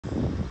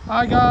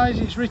Hi guys,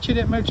 it's Richard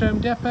at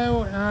Motorhome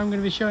Depot and I'm going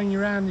to be showing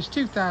you around this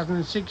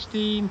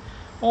 2016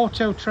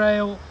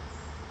 AutoTrail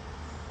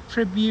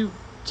Tribute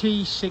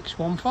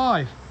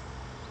T615.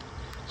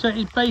 So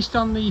it's based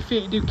on the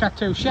Fiat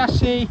Ducato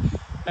chassis.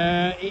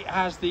 It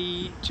has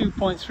the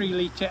 2.3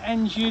 litre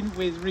engine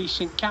with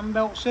recent cam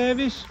belt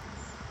service.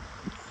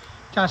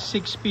 It has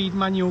 6-speed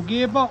manual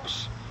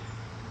gearbox.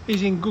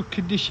 Is in good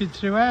condition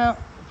throughout,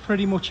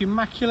 pretty much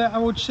immaculate I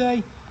would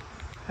say.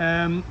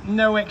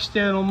 No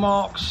external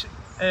marks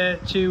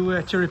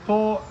to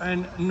report,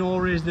 and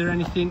nor is there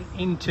anything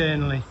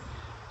internally.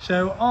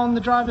 So on the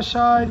driver's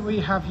side we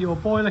have your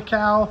boiler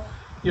cowl,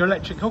 your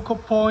electric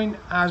hookup point,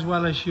 as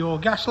well as your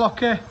gas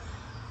locker.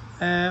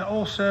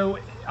 Also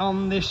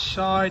on this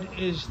side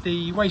is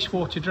the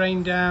wastewater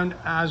drain down,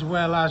 as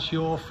well as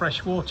your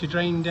fresh water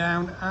drain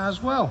down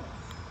as well.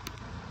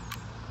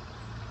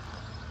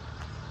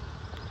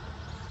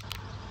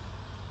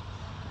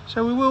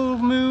 So we will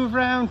move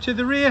round to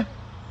the rear.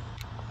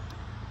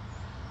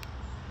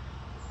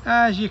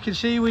 As you can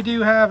see, we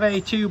do have a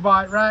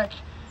 2-bike rack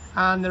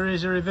and there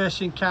is a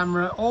reversing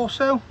camera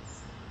also.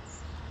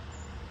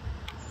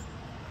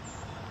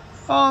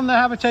 On the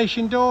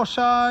habitation door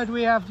side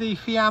we have the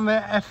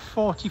Fiamma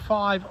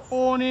F45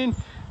 awning.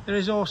 There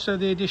is also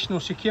the additional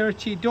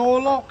security door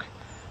lock,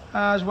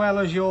 as well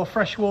as your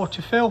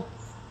freshwater fill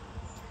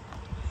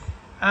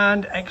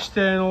and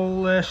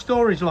external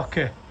storage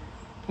locker,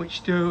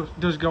 which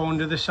does go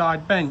under the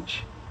side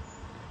bench.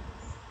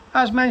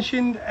 As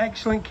mentioned,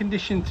 excellent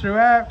condition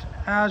throughout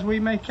as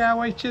we make our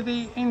way to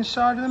the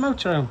inside of the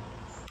motorhome.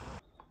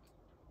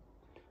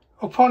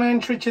 Upon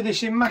entry to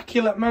this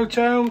immaculate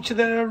motorhome, to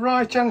the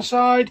right hand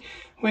side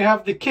we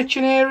have the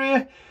kitchen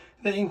area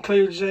that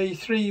includes a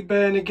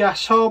 3-burner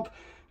gas hob,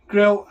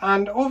 grill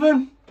and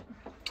oven,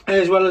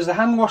 as well as the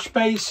hand wash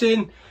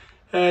basin.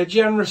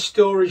 Generous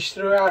storage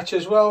throughout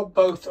as well,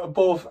 both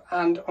above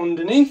and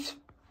underneath.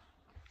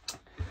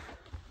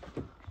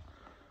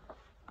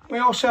 We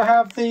also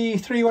have the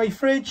 3-way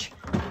fridge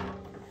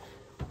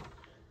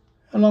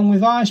along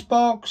with ice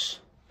box.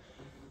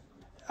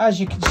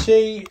 As you can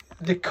see,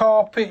 the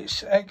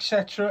carpets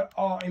etc.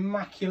 are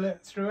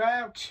immaculate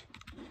throughout.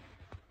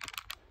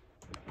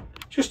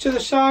 Just to the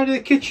side of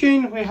the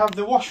kitchen we have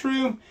the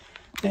washroom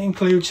that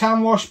includes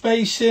hand wash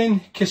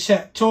basin,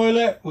 cassette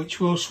toilet which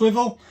will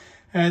swivel.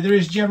 There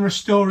is generous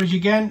storage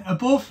again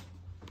above,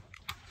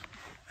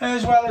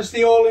 as well as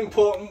the all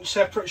important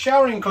separate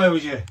shower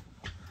enclosure.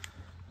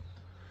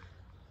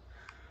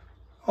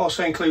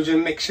 Also includes a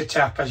mixer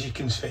tap, as you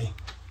can see.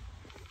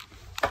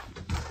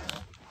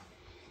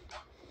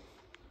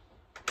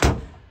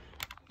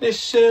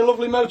 This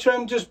lovely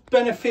motorhome does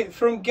benefit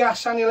from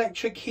gas and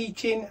electric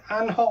heating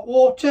and hot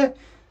water.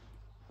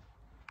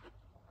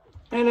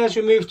 And as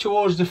we move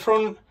towards the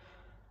front,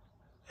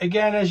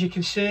 again, as you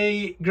can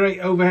see, great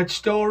overhead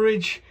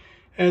storage.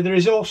 There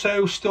is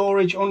also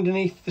storage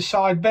underneath the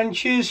side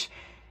benches,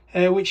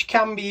 which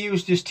can be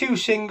used as 2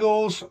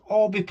 singles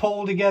or be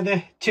pulled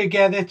together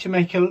to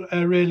make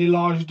a really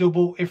large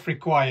double if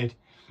required.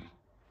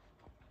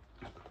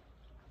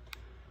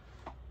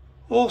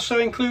 Also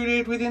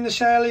included within the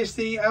sale is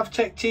the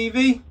Avtech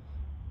TV.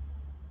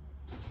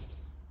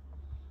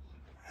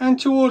 And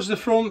towards the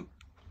front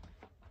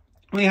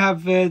we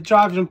have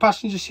driver and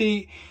passenger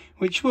seat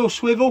which will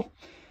swivel,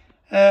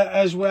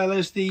 as well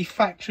as the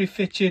factory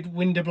fitted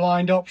window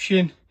blind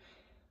option.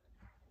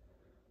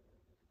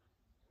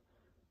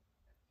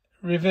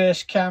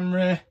 Reverse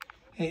camera.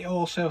 It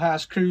also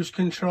has cruise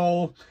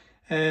control,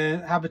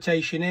 cab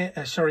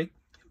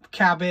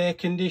air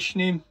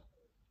conditioning,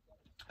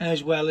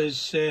 as well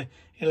as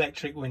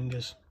electric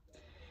windows.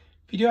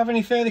 If you do have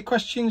any further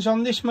questions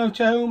on this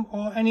motorhome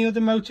or any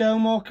other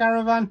motorhome or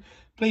caravan,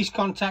 please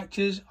contact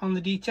us on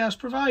the details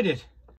provided.